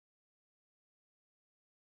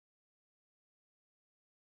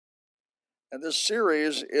And this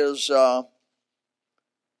series is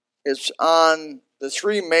it's on the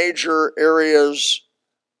three major areas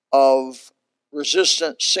of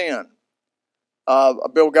resistant sin.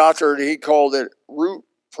 Bill Gothard, he called it root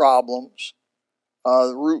problems,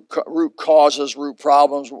 root causes, root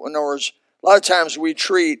problems. In other words, a lot of times we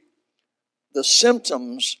treat the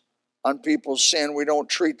symptoms on people's sin. We don't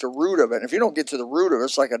treat the root of it. And if you don't get to the root of it,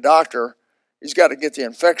 it's like a doctor. He's got to get the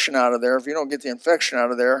infection out of there. If you don't get the infection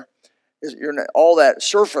out of there, all that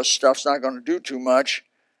surface stuff's not going to do too much.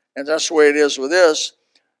 And that's the way it is with this.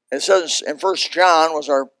 It says in 1 John was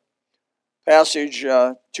our passage,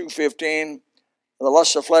 2:15, the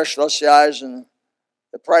lust of the flesh, the lust of the eyes, and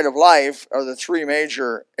the pride of life are the three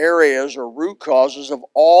major areas or root causes of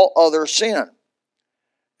all other sin.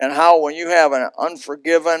 And how when you have an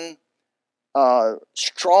unforgiven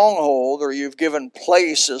stronghold, or you've given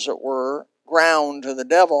place, as it were, ground to the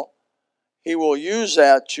devil, he will use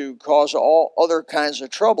that to cause all other kinds of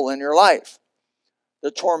trouble in your life.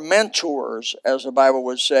 The tormentors, as the Bible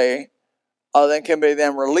would say, then can be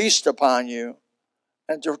then released upon you.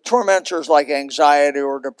 And the tormentors like anxiety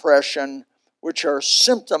or depression, which are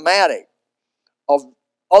symptomatic of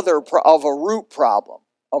a root problem,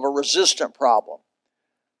 of a resistant problem.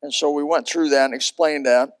 And so we went through that and explained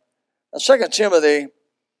that. And 2 Timothy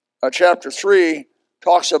chapter 3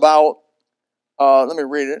 talks about, let me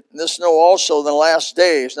read it. This know also the last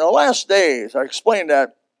days. Now the last days, I explained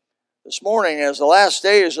that this morning as the last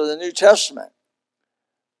days of the New Testament.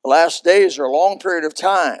 The last days are a long period of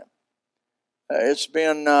time. It's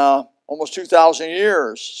been almost 2,000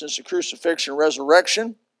 years since the crucifixion and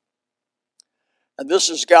resurrection. And this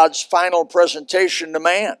is God's final presentation to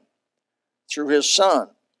man through his Son.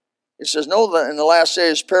 He says, know that in the last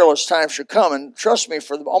days perilous times should come. And trust me,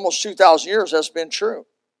 for almost 2,000 years that's been true.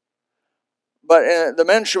 But the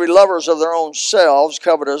men should be lovers of their own selves,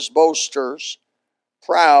 covetous, boasters,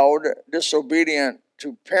 proud, disobedient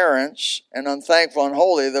to parents, and unthankful,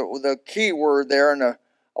 unholy. The key word there, and I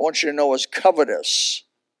want you to know, is covetous.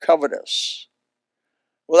 Covetous.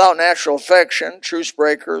 Without natural affection, truce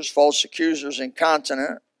breakers, false accusers,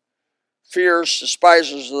 incontinent, fierce,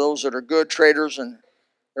 despisers of those that are good, traitors, and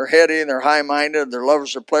they're heady and they're high-minded. They're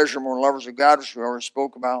lovers of pleasure more than lovers of God, which we already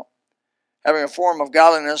spoke about. Having a form of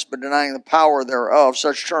godliness, but denying the power thereof,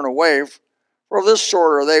 such turn away. For of this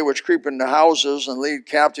sort are they which creep into houses and lead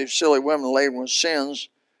captive silly women laden with sins,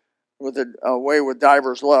 away with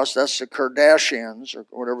divers lusts. That's the Kardashians, or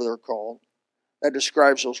whatever they're called. That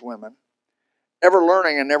describes those women. Ever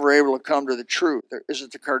learning and never able to come to the truth. Is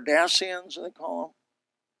it the Kardashians they call them?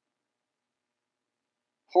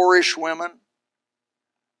 Whorish women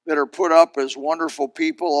that are put up as wonderful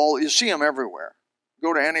people. You see them everywhere.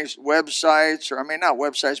 Go to any websites, not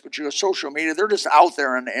websites, but you go social media. They're just out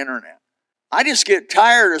there on the internet. I just get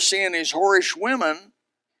tired of seeing these whorish women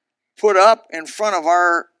put up in front of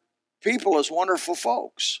our people as wonderful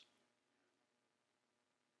folks.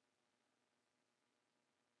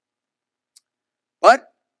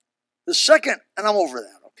 But the second, and I'm over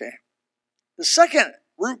that, okay? The second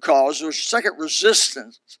root cause, or second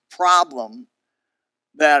resistance problem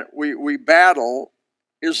that we battle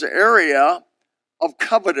is the area of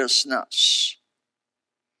covetousness.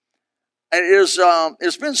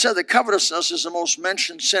 It's been said that covetousness is the most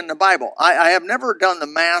mentioned sin in the Bible. I have never done the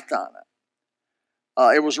math on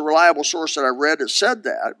it. It was a reliable source that I read that said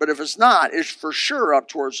that, but if it's not, it's for sure up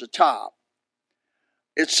towards the top.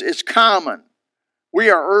 It's common. We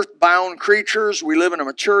are earthbound creatures. We live in a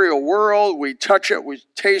material world. We touch it, we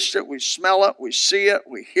taste it, we smell it, we see it,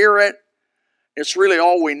 we hear it. It's really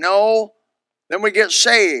all we know. Then we get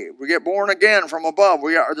saved. We get born again from above.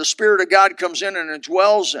 The Spirit of God comes in and it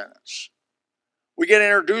dwells in us. We get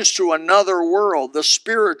introduced to another world, the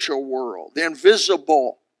spiritual world, the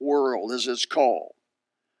invisible world, as it's called,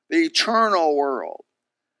 the eternal world.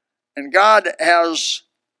 And God has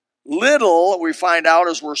little, we find out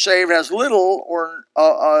as we're saved, has little or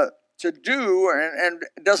to do and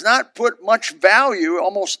does not put much value,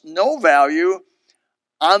 almost no value,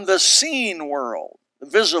 on the seen world, the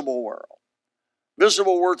visible world.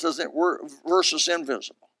 Visible versus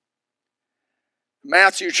invisible.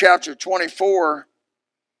 Matthew chapter 24,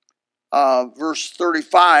 verse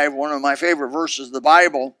 35, one of my favorite verses of the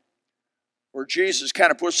Bible, where Jesus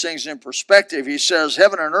kind of puts things in perspective. He says,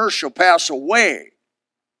 heaven and earth shall pass away,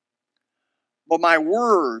 but my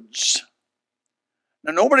words.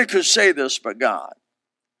 Now nobody could say this but God.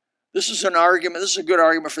 This is an argument, this is a good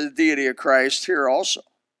argument for the deity of Christ here also.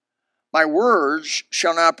 My words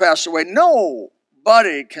shall not pass away.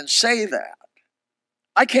 Nobody can say that.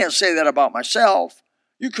 I can't say that about myself.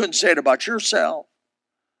 You couldn't say it about yourself.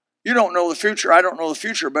 You don't know the future. I don't know the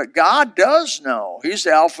future, but God does know. He's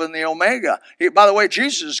the Alpha and the Omega. By the way,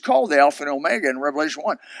 Jesus is called the Alpha and Omega in Revelation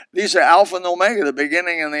 1. These are Alpha and the Omega, the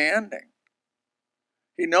beginning and the ending.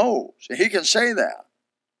 He knows. He can say that.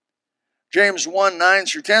 James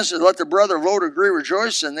 1:9-10 says, let the brother of low degree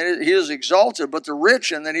rejoice in that he is exalted, but the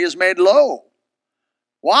rich in that he is made low.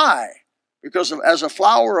 Why? Because as a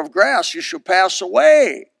flower of grass you shall pass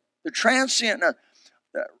away. The transient...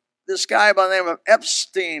 This guy by the name of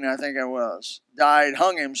Epstein, I think it was, died,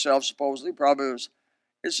 hung himself supposedly, probably was.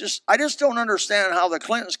 I just don't understand how the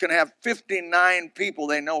Clintons can have 59 people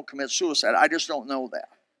they know commit suicide. I just don't know that.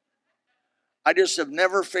 I just have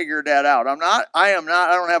never figured that out. I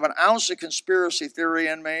don't have an ounce of conspiracy theory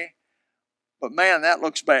in me, but man, that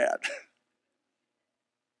looks bad.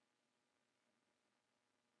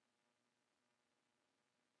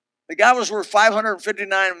 The guy was worth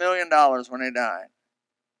 $559 million when he died.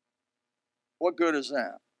 What good is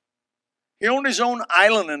that? He owned his own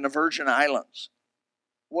island in the Virgin Islands.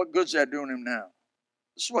 What good's that doing him now?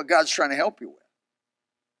 This is what God's trying to help you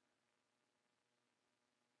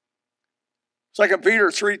with. 2 Peter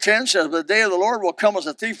 3:10 says, but the day of the Lord will come as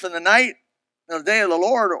a thief in the night, and the day of the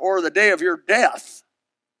Lord, or the day of your death,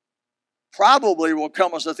 probably will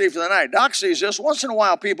come as a thief in the night. Doc sees this. Once in a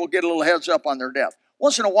while, people get a little heads up on their death.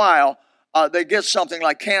 Once in a while, they get something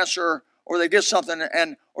like cancer, or they get something,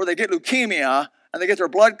 or they get leukemia, and they get their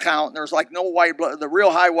blood count, and there's like no white blood, the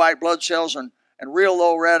real high white blood cells, and real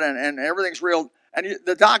low red, and everything's real. And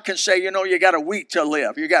the doc can say, you got a week to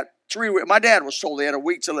live. You got 3 weeks. My dad was told he had a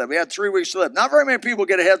week to live. He had 3 weeks to live. Not very many people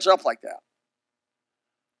get a heads up like that.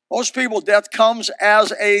 Most people, death comes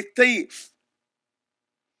as a thief.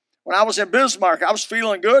 When I was in Bismarck, I was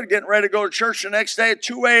feeling good, getting ready to go to church the next day at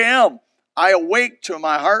 2 a.m. I awake to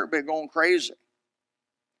my heartbeat going crazy.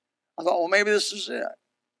 I thought, well, maybe this is it.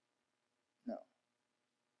 No.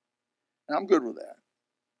 And I'm good with that.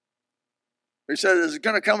 He said, it's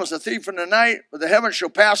going to come as a thief in the night, but the heavens shall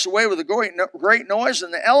pass away with a great noise,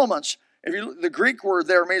 and the elements, the Greek word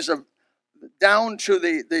there means down to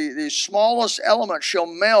the smallest element shall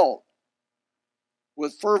melt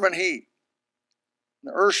with fervent heat.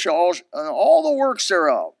 The earth shall, all the works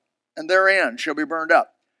thereof, and therein shall be burned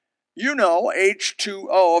up. You know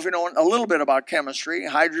H2O, if you know a little bit about chemistry,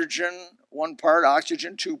 hydrogen 1 part,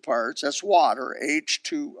 oxygen 2 parts, that's water,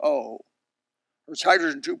 H2O. It's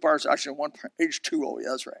hydrogen 2 parts, oxygen 1 part, H2O, yeah,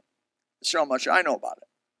 that's right. That's how much I know about it.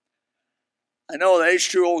 I know that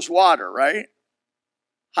H2O is water, right?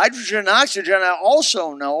 Hydrogen and oxygen, I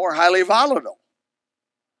also know, are highly volatile.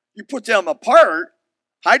 You put them apart,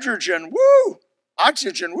 hydrogen, woo,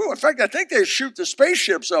 oxygen, woo. In fact, I think they shoot the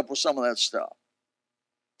spaceships up with some of that stuff,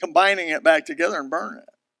 combining it back together and burning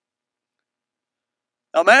it.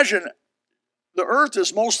 Now imagine the earth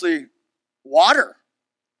is mostly water.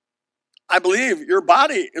 I believe your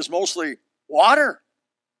body is mostly water.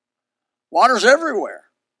 Water's everywhere.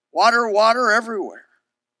 Water everywhere.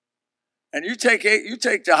 And you take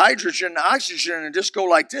the hydrogen and oxygen and just go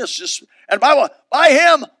like this. And by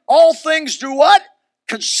him, all things do what?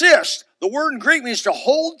 Consist. The word in Greek means to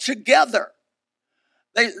hold together.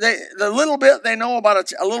 The little bit they know about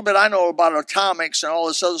it, a little bit I know about atomics and all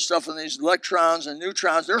this other stuff and these electrons and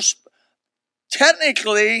neutrons.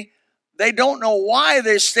 Technically, they don't know why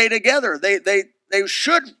they stay together. They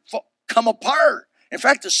should come apart. In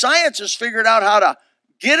fact, the scientists figured out how to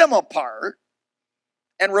get them apart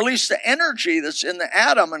and release the energy that's in the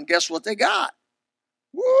atom, and guess what they got?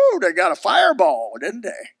 Woo, they got a fireball, didn't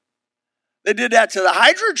they? They did that to the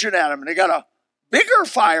hydrogen atom, and they got a bigger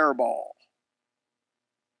fireball.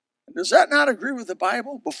 Does that not agree with the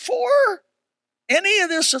Bible? Before any of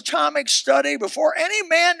this atomic study, before any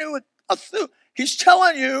man knew it, he's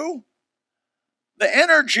telling you the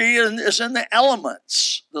energy is in the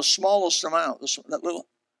elements, the smallest amount. The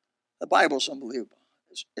Bible's unbelievable.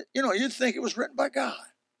 You'd think it was written by God.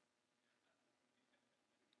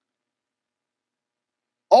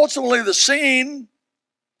 Ultimately, the seen,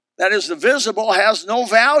 that is the visible, has no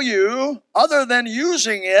value other than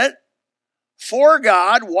using it for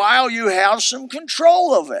God while you have some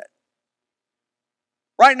control of it.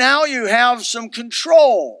 Right now, you have some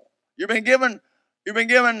control. You've been given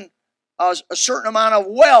a certain amount of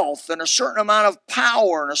wealth and a certain amount of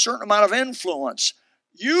power and a certain amount of influence.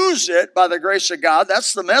 Use it by the grace of God.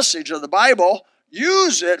 That's the message of the Bible.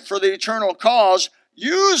 Use it for the eternal cause.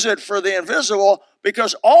 Use it for the invisible,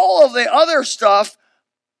 because all of the other stuff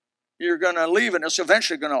you're going to leave, and it's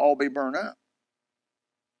eventually going to all be burned up.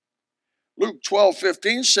 Luke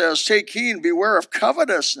 12:15 says, take heed and beware of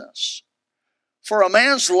covetousness. For a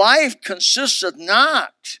man's life consisteth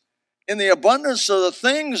not in the abundance of the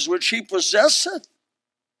things which he possesseth.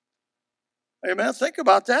 Amen. Think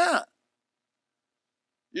about that.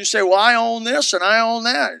 You say, well, I own this and I own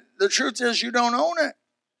that. The truth is you don't own it.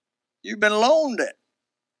 You've been loaned it.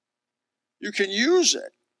 You can use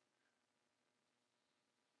it.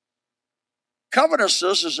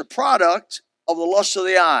 Covetousness is a product of the lust of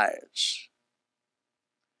the eyes.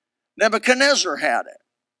 Nebuchadnezzar had it.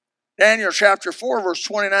 Daniel chapter 4, verse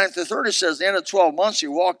 29 to 30 says, the end of 12 months he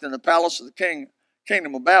walked in the palace of the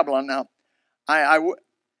kingdom of Babylon. Now,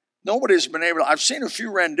 nobody's been able to, I've seen a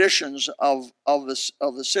few renditions of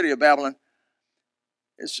the city of Babylon.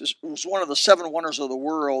 It was one of the 7 wonders of the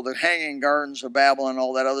world, the hanging gardens of Babylon,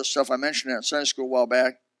 all that other stuff. I mentioned it in Sunday school a while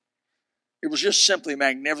back. It was just simply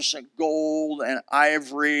magnificent, gold and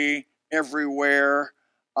ivory everywhere,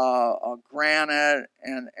 granite,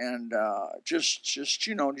 and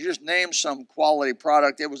just name some quality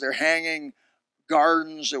product. It was their hanging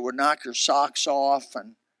gardens that would knock your socks off,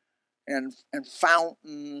 and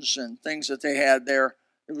fountains and things that they had there.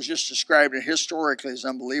 It was just described historically as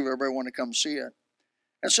unbelievable. Everybody wanted to come see it.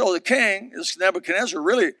 And so the king, this Nebuchadnezzar,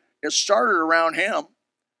 really, it started around him.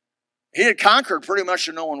 He had conquered pretty much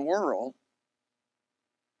the known world.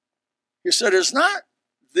 He said, is not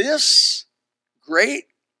this great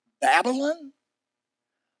Babylon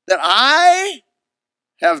that I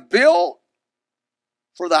have built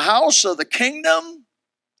for the house of the kingdom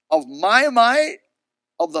of my might,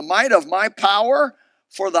 of the might of my power,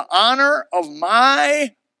 for the honor of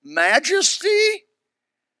my majesty?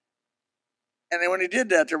 And then when he did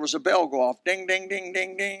that, there was a bell go off. Ding, ding, ding,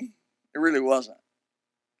 ding, ding. It really wasn't.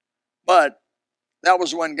 But that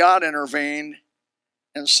was when God intervened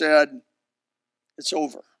and said, it's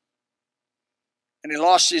over. And he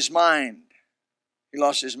lost his mind. He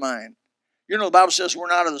lost his mind. You know, the Bible says we're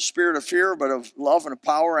not of the spirit of fear, but of love and of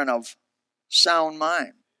power and of sound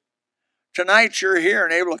mind. Tonight you're here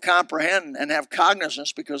and able to comprehend and have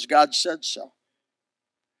cognizance because God said so.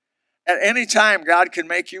 At any time, God can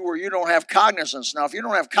make you where you don't have cognizance. Now, if you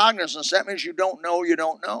don't have cognizance, that means you don't know you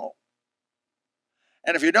don't know.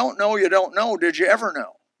 And if you don't know you don't know, did you ever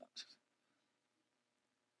know?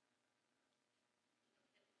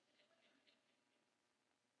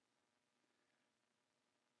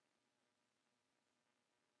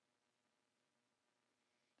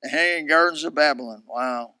 The hanging gardens of Babylon.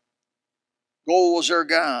 Wow. Gold was their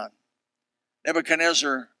god.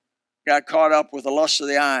 Nebuchadnezzar got caught up with the lust of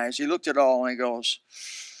the eyes. He looked at it all and he goes,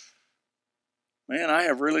 man, I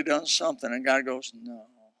have really done something. And God goes, no.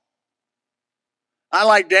 I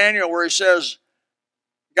like Daniel where he says,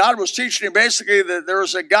 God was teaching him basically that there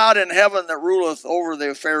is a God in heaven that ruleth over the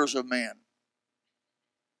affairs of man.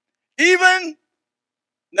 Even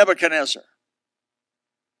Nebuchadnezzar.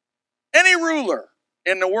 Any ruler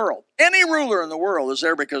in the world is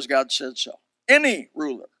there because God said so. Any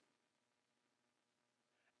ruler.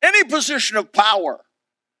 Any position of power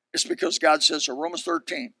is because God says so. Romans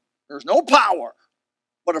 13. There's no power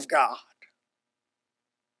but of God.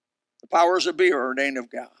 The powers that be are ordained of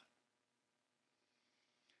God.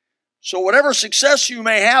 So whatever success you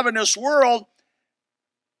may have in this world,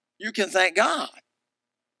 you can thank God.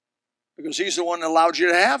 Because he's the one that allowed you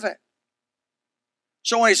to have it.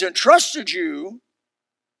 So when he's entrusted you,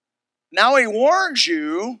 now he warns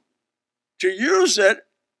you to use it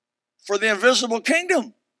for the invisible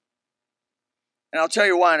kingdom. And I'll tell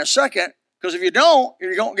you why in a second. Because if you don't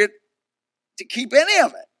get to keep any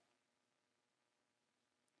of it.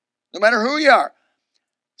 No matter who you are.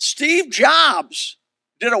 Steve Jobs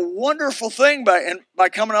did a wonderful thing by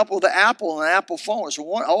coming up with the Apple and the Apple phone.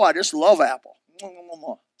 I just love Apple.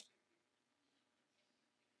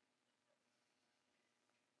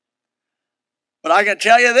 But I can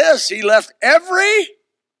tell you this, he left every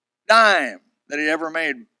dime that he ever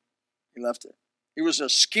made. He left it. He was a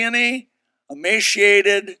skinny,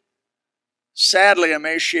 emaciated, sadly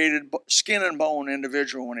emaciated, skin and bone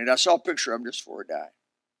individual when he died. I saw a picture of him just before he died.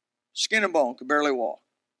 Skin and bone, could barely walk.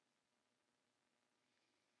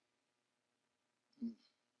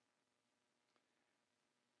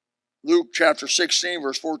 Luke chapter 16,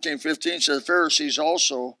 verse 14, 15 says, the Pharisees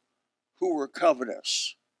also, who were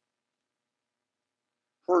covetous,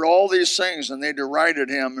 heard all these things, and they derided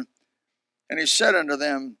him. And he said unto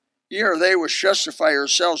them, ye are they which justify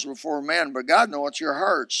yourselves before men, but God knoweth your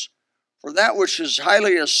hearts. For that which is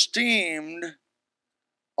highly esteemed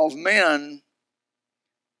of men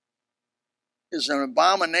is an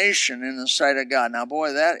abomination in the sight of God. Now,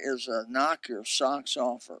 boy, that is a knock your socks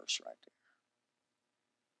off verse right there.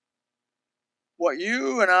 What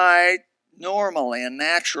you and I normally and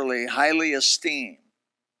naturally highly esteem,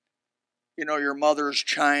 you know, your mother's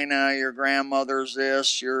china, your grandmother's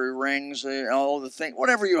this, your rings, all the things,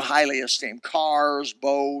 whatever you highly esteem, cars,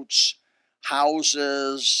 boats,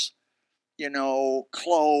 houses,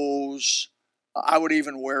 clothes. I would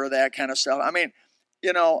even wear that kind of stuff. I mean,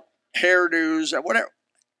 hairdos, whatever.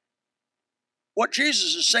 What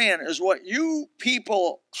Jesus is saying is what you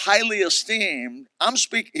people highly esteemed.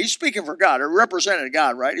 He's speaking for God, or represented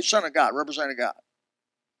God, right? He's Son of God, represented God.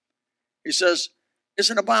 He says, it's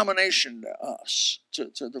an abomination to us,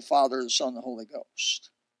 to the Father, the Son, and the Holy Ghost.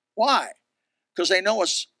 Why? Because they know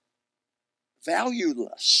it's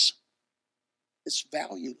valueless. It's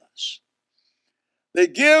valueless. We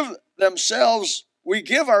give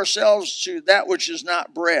ourselves to that which is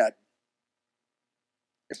not bread,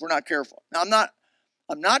 if we're not careful. Now,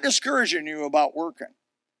 I'm not discouraging you about working.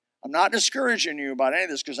 I'm not discouraging you about any of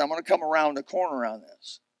this, because I'm going to come around the corner on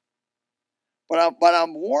this. But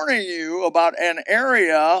I'm warning you about an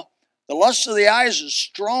area. The lust of the eyes is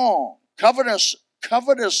strong. Covetous.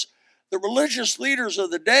 The religious leaders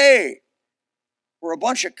of the day were a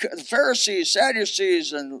bunch of Pharisees,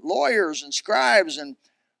 Sadducees, and lawyers and scribes, and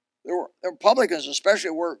the publicans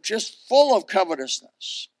especially were just full of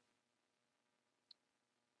covetousness.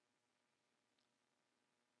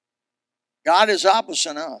 God is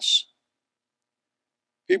opposite us.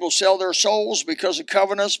 People sell their souls because of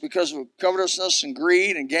covetousness and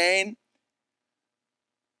greed and gain.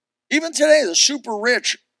 Even today, the super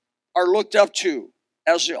rich are looked up to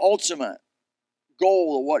as the ultimate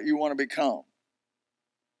goal of what you want to become.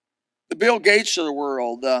 The Bill Gates of the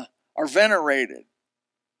world are venerated.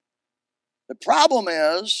 The problem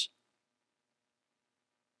is,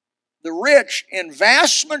 the rich, in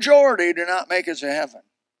vast majority, do not make it to heaven.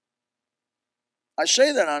 I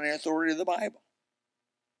say that on the authority of the Bible.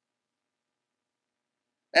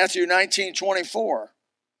 Matthew 19:24.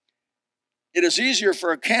 It is easier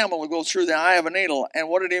for a camel to go through the eye of a needle. And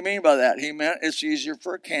what did he mean by that? He meant it's easier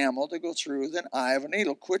for a camel to go through the eye of a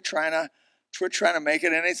needle. Quit trying to make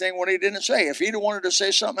it anything what he didn't say. If he'd wanted to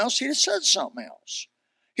say something else, he'd have said something else.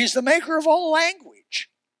 He's the maker of all language.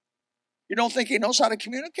 You don't think he knows how to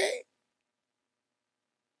communicate?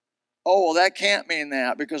 Oh, well, that can't mean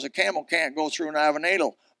that, because a camel can't go through an eye of a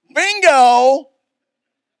needle. Bingo!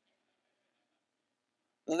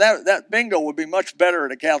 That bingo would be much better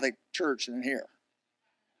at a Catholic church than here.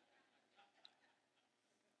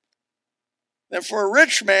 Than for a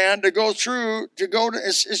rich man to go through,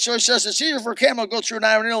 so it says it's easier for a camel to go through an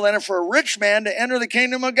eye of a needle than for a rich man to enter the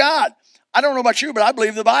kingdom of God. I don't know about you, but I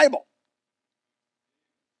believe the Bible.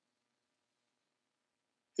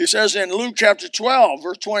 He says in Luke chapter 12,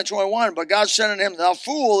 verse 20-21, but God said unto him, thou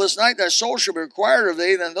fool, this night thy soul shall be required of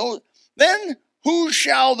thee, then who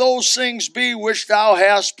shall those things be which thou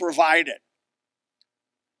hast provided?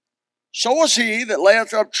 So is he that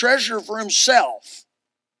layeth up treasure for himself,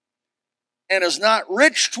 and is not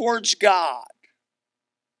rich towards God.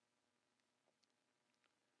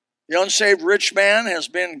 The unsaved rich man has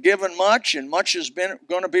been given much, and much is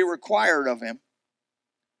going to be required of him.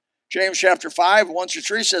 James chapter 5,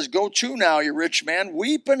 1-3 says, go to now, you rich man,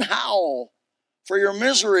 weep and howl for your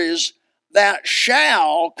miseries that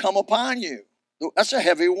shall come upon you. That's a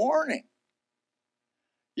heavy warning.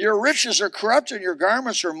 Your riches are corrupt, and your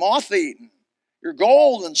garments are moth-eaten. Your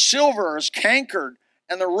gold and silver is cankered,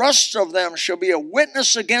 and the rust of them shall be a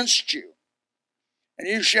witness against you. And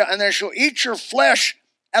they shall eat your flesh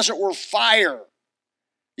as it were fire.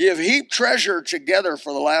 Ye have heaped treasure together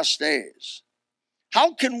for the last days.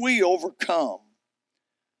 How can we overcome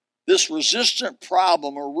this resistant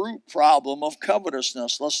problem or root problem of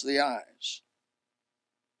covetousness, lust of the eyes?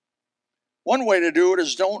 One way to do it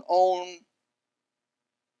is don't own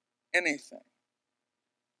anything.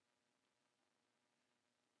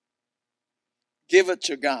 Give it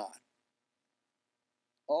to God.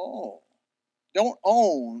 Oh, don't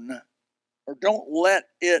own, or don't let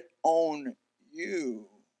it own you.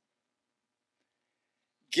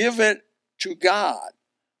 Give it to God.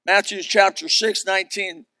 Matthew chapter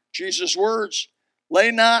 6:19, Jesus' words, lay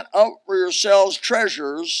not up for yourselves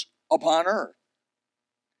treasures upon earth.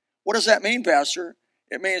 What does that mean, Pastor?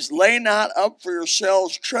 It means lay not up for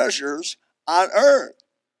yourselves treasures on earth.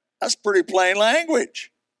 That's pretty plain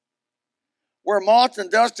language. Where moth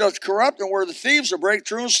and dust doth corrupt, and where the thieves will break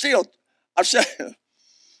through and steal. I've said,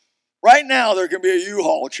 right now there can be a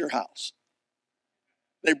U-Haul at your house.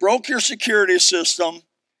 They broke your security system,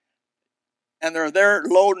 and they're there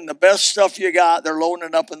loading the best stuff you got. They're loading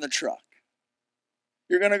it up in the truck.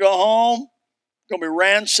 You're going to go home, going to be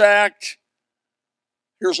ransacked.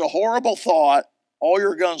 Here's a horrible thought. All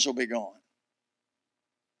your guns will be gone.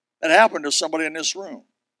 That happened to somebody in this room.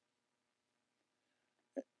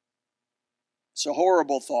 It's a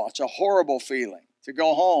horrible thought. It's a horrible feeling to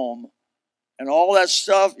go home And all that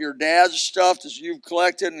stuff, your dad's stuff that you've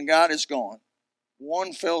collected and got, is gone.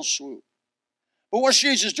 One fell swoop. But what's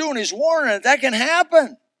Jesus doing? He's warning it. That can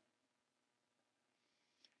happen.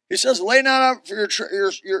 He says, lay not up for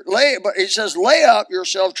but he says, lay up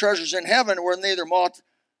yourself treasures in heaven where neither moth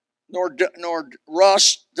nor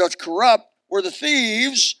rust doth corrupt, where the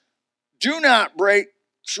thieves do not break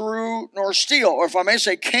through nor steal, or if I may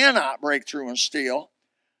say, cannot break through and steal.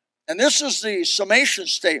 And this is the summation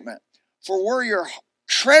statement. For where your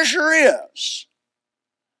treasure is,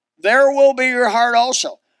 there will be your heart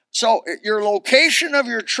also. So your location of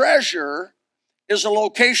your treasure is a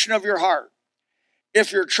location of your heart.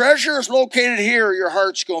 If your treasure is located here, your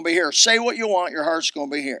heart's going to be here. Say what you want, your heart's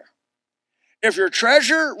going to be here. If your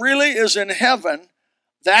treasure really is in heaven,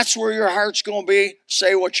 that's where your heart's going to be.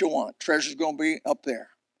 Say what you want. Treasure's going to be up there.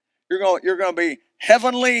 You're going to be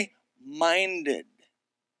heavenly minded.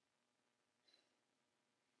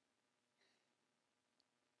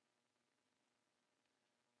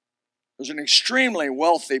 There's an extremely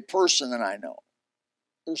wealthy person that I know.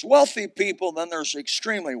 There's wealthy people, then there's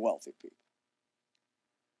extremely wealthy people.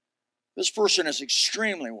 This person is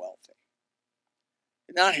extremely wealthy.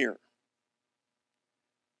 Not here.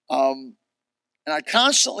 And I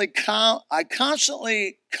constantly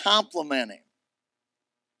compliment him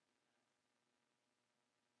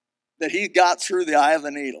that he got through the eye of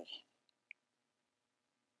the needle.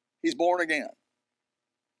 He's born again.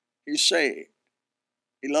 He's saved.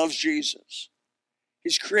 He loves Jesus.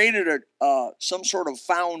 He's created some sort of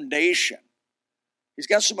foundation. He's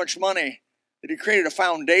got so much money that he created a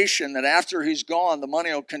foundation that after he's gone, the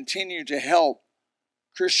money will continue to help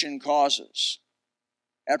Christian causes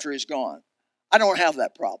after he's gone. I don't have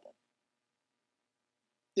that problem.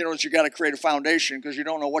 You know, you got to create a foundation because you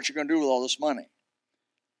don't know what you're going to do with all this money.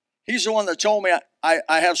 He's the one that told me I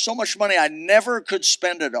have so much money I never could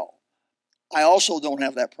spend it all. I also don't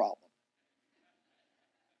have that problem.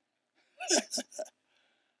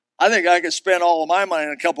 I think I could spend all of my money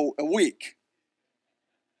in a week.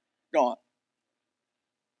 Gone.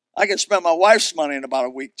 I could spend my wife's money in about a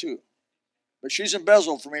week too. But she's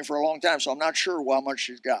embezzled for me for a long time, so I'm not sure how much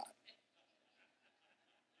she's got.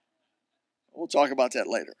 We'll talk about that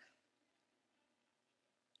later.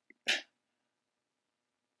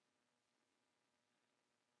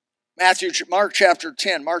 Mark chapter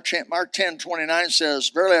 10, Mark 10:29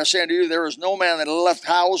 says, Verily I say unto you, there is no man that left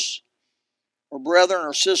house or brethren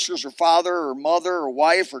or sisters or father or mother or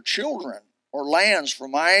wife or children or lands for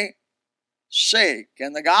my sake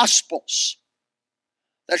and the gospel's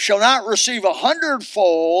that shall not receive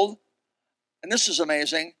 100-fold, and this is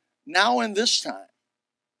amazing, now in this time,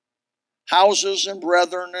 houses and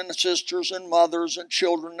brethren and sisters and mothers and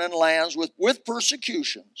children and lands with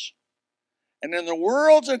persecutions, and in the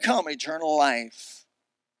world to come eternal life.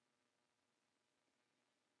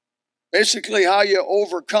 Basically, how you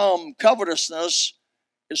overcome covetousness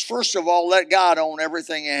is, first of all, let God own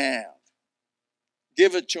everything you have.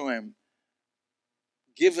 Give it to him.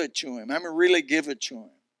 Give it to him. I mean, really give it to him.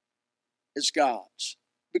 It's God's.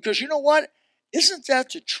 Because you know what? Isn't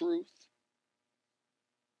that the truth?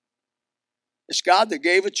 It's God that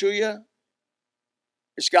gave it to you.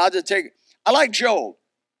 It's God that take it. I like Job.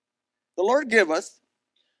 The Lord giveth,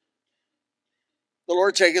 the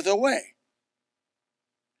Lord taketh away.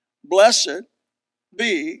 Blessed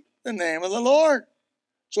be the name of the Lord.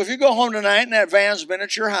 So if you go home tonight and that van's been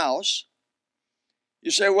at your house,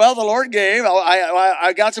 you say, well, the Lord gave.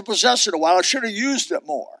 I got to possess it a while. I should have used it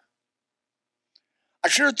more. I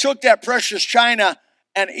should have took that precious china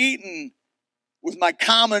and eaten with my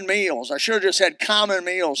common meals. I should have just had common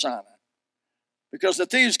meals on it. Because the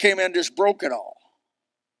thieves came in and just broke it all.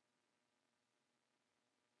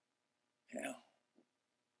 Yeah.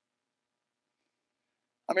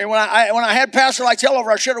 I mean, when I had Pastor Lytle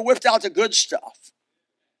over, I should have whipped out the good stuff.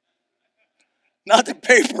 Not the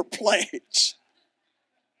paper plates.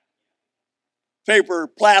 Paper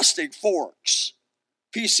plastic forks.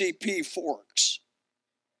 PCP forks.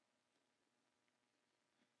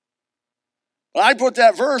 Well, I put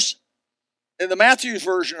that verse in the Matthew's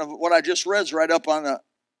version of what I just read is right up on the.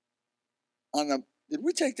 Did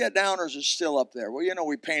we take that down or is it still up there? Well, you know,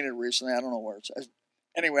 we painted recently. I don't know where it's at.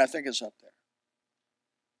 Anyway, I think it's up there.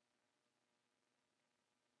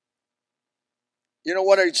 You know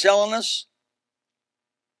what he's telling us?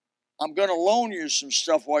 I'm going to loan you some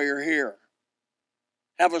stuff while you're here.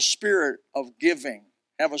 Have a spirit of giving.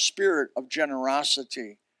 Have a spirit of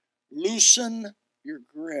generosity. Loosen your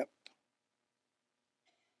grip.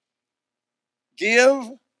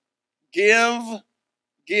 Give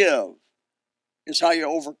is how you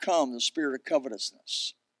overcome the spirit of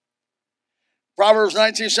covetousness. Proverbs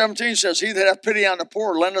 19:17 says, he that hath pity on the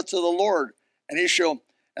poor lendeth to the Lord, and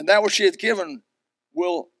that which he hath given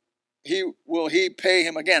will he pay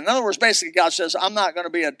him again. In other words, basically God says, I'm not going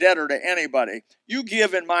to be a debtor to anybody. You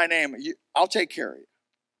give in my name, I'll take care of you.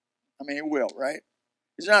 I mean, he will, right?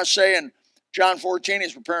 He's not saying, John 14,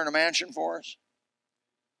 he's preparing a mansion for us.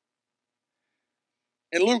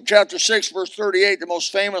 In Luke chapter 6, verse 38, the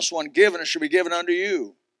most famous one, given, it shall be given unto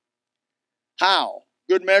you. How?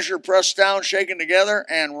 Good measure, pressed down, shaken together,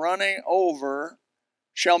 and running over,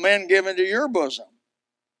 shall men give into your bosom.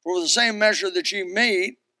 For with the same measure that ye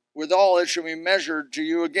mete, withal it shall be measured to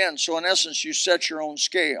you again. So in essence, you set your own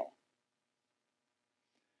scale.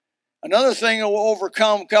 Another thing that will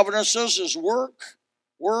overcome covetousness is work,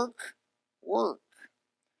 work, work.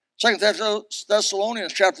 2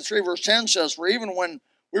 Thessalonians chapter 3, verse 10 says, for even when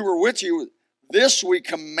we were with you, this we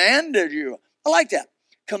commanded you. I like that.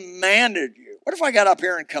 Commanded you. What if I got up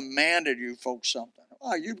here and commanded you folks something?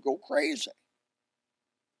 Oh, you'd go crazy.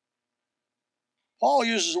 Paul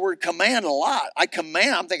uses the word command a lot. I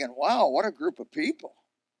command. I'm thinking, wow, what a group of people.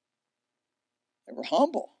 They were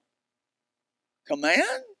humble.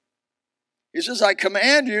 Command? He says, I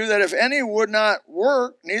command you that if any would not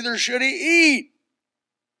work, neither should he eat.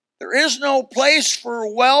 There is no place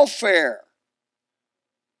for welfare.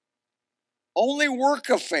 Only work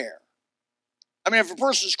affair. I mean, if a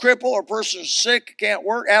person's crippled or a person's sick, can't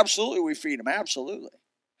work, absolutely we feed them. Absolutely.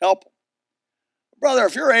 Help them. Brother,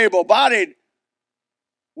 if you're able-bodied,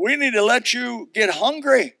 we need to let you get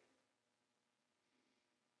hungry.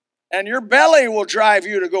 And your belly will drive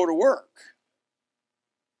you to go to work.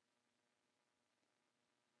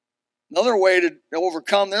 Another way to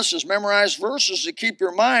overcome this is memorize verses to keep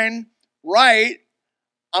your mind right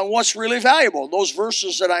on what's really valuable. Those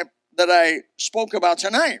verses that I spoke about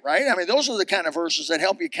tonight, right? I mean, those are the kind of verses that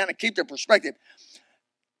help you kind of keep the perspective.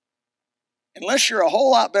 Unless you're a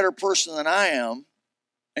whole lot better person than I am,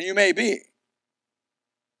 and you may be,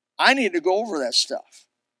 I need to go over that stuff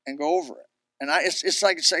and go over it. And it's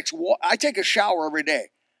like I take a shower every day.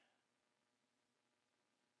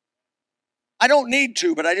 I don't need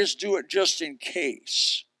to, but I just do it just in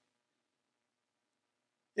case.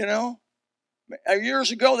 You know?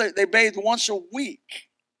 Years ago, they bathed once a week.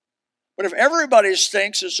 But if everybody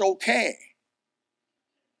stinks, it's okay.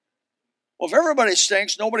 Well, if everybody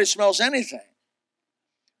stinks, nobody smells anything.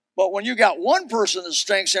 But when you got one person that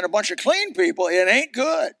stinks and a bunch of clean people, it ain't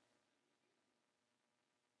good.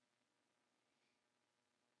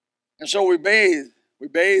 And so we bathe, we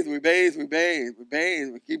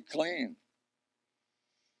keep clean.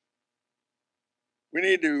 We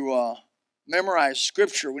need to memorize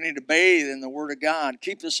Scripture. We need to bathe in the Word of God.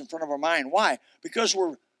 Keep this in front of our mind. Why? Because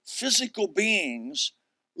we're physical beings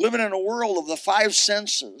living in a world of the five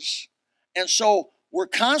senses. And so we're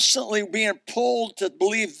constantly being pulled to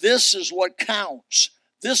believe this is what counts.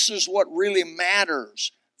 This is what really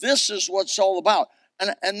matters. This is what it's all about.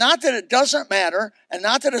 And not that it doesn't matter, and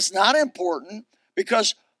not that it's not important,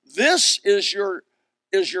 because this is your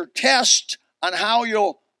test on how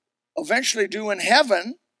you'll eventually do in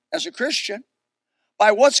heaven as a Christian,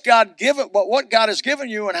 by what God has given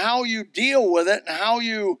you, and how you deal with it, and how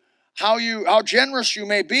generous you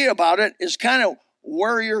may be about it is kind of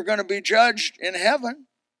where you're going to be judged in heaven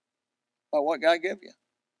by what God gave you.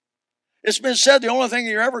 It's been said the only thing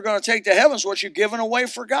you're ever going to take to heaven is what you've given away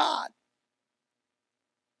for God.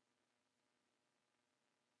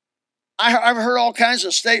 I've heard all kinds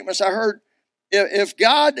of statements. I heard if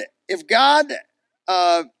God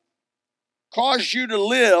caused you to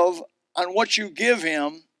live on what you give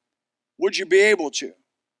him, would you be able to?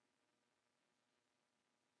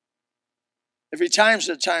 If he times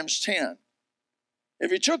it times 10.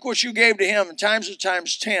 If he took what you gave to him and times it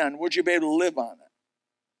times 10, would you be able to live on it?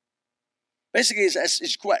 Basically,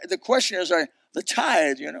 the question is the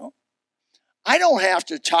tithe, you know. I don't have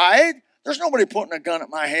to tithe. There's nobody putting a gun at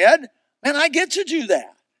my head. Man, I get to do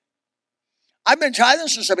that. I've been tithing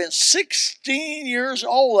since I've been 16 years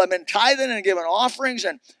old. I've been tithing and giving offerings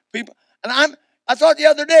and people. And I thought the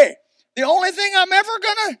other day, the only thing I'm ever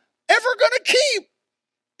gonna keep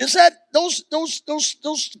is that those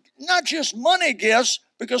not just money gifts,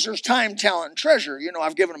 because there's time, talent, and treasure. You know,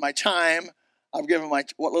 I've given my time, I've given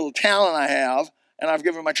what little talent I have, and I've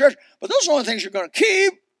given my treasure. But those are the only things you're going to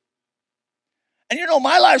keep. And you know,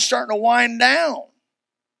 my life's starting to wind down.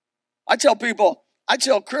 I tell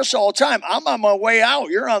Chris all the time, I'm on my way out,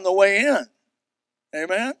 you're on the way in.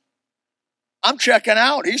 Amen? I'm checking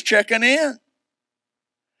out, he's checking in.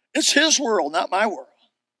 It's his world, not my world.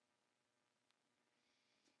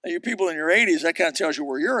 Now, you people in your 80s, that kind of tells you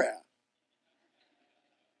where you're at.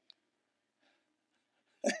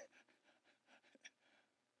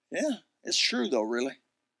 Yeah, it's true though, really.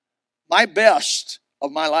 My best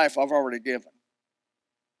of my life I've already given.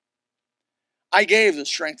 I gave the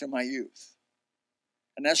strength of my youth,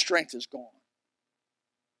 and that strength is gone.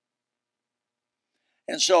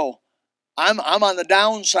 And so I'm on the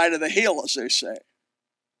downside of the hill, as they say.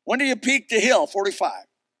 When do you peak the hill? 45.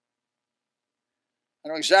 I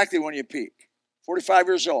know exactly when you peak. 45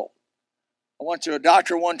 years old. I went to a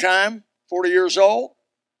doctor one time, 40 years old.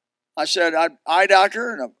 I said, eye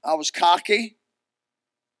doctor, and I was cocky.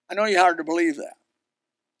 I know you're hard to believe that.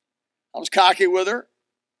 I was cocky with her.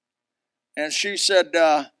 And she said,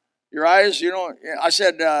 your eyes, I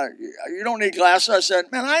said, you don't need glasses. I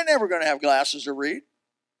said, man, I ain't never going to have glasses to read.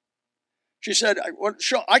 She said,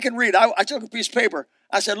 I can read. I took a piece of paper.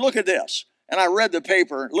 I said, look at this. And I read the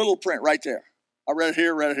paper, little print right there. I read it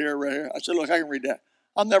here, read it here, read it here. I said, look, I can read that.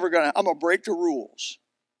 I'm going to break the rules.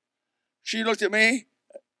 She looked at me,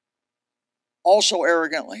 also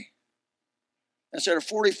arrogantly, and said, at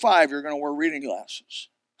 45, you're going to wear reading glasses.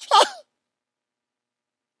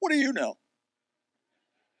 What do you know?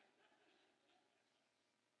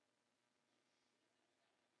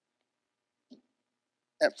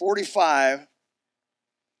 At 45,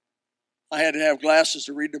 I had to have glasses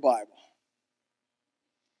to read the Bible.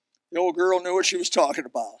 The old girl knew what she was talking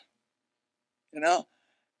about,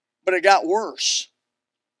 But it got worse.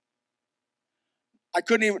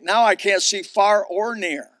 Now I can't see far or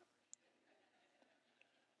near.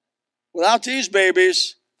 Without these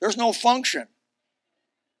babies, there's no function.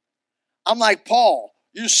 I'm like Paul.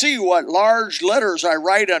 You see what large letters I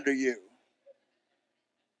write unto you.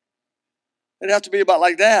 It'd have to be about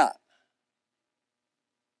like that.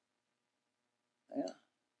 Yeah.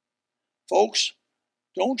 Folks,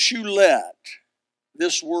 don't you let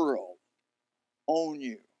this world own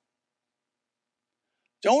you.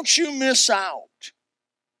 Don't you miss out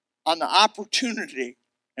on the opportunity,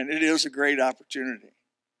 and it is a great opportunity,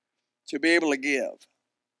 to be able to give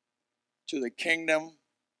to the kingdom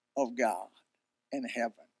of God in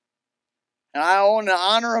heaven. And I owe in the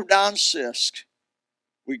honor of Don Sisk,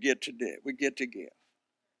 we get to give.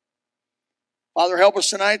 Father, help us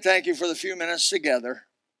tonight. Thank you for the few minutes together.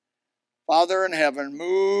 Father in heaven,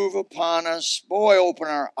 move upon us. Boy, open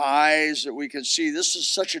our eyes that we can see. This is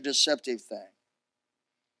such a deceptive thing.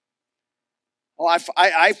 Oh, I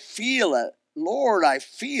feel it. Lord, I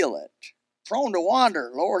feel it. Prone to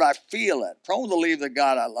wander. Lord, I feel it. Prone to leave the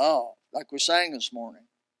God I love, like we sang this morning.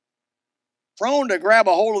 Prone to grab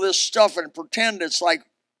a hold of this stuff and pretend it's like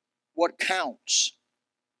what counts.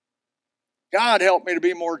 God, help me to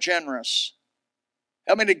be more generous.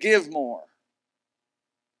 Help me to give more.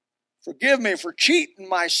 Forgive me for cheating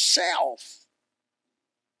myself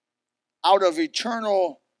out of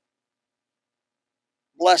eternal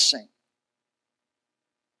blessing.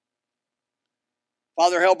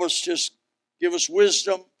 Father, help us, just give us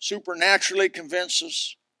wisdom, supernaturally convince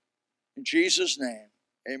us. In Jesus' name,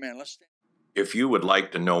 amen. Let's stand. If you would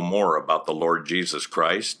like to know more about the Lord Jesus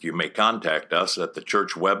Christ, you may contact us at the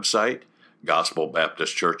church website,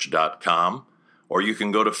 gospelbaptistchurch.com, or you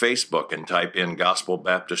can go to Facebook and type in Gospel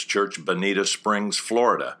Baptist Church, Bonita Springs,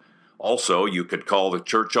 Florida. Also, you could call the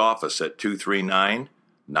church office at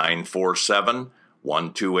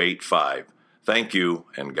 239-947-1285. Thank you,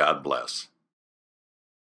 and God bless.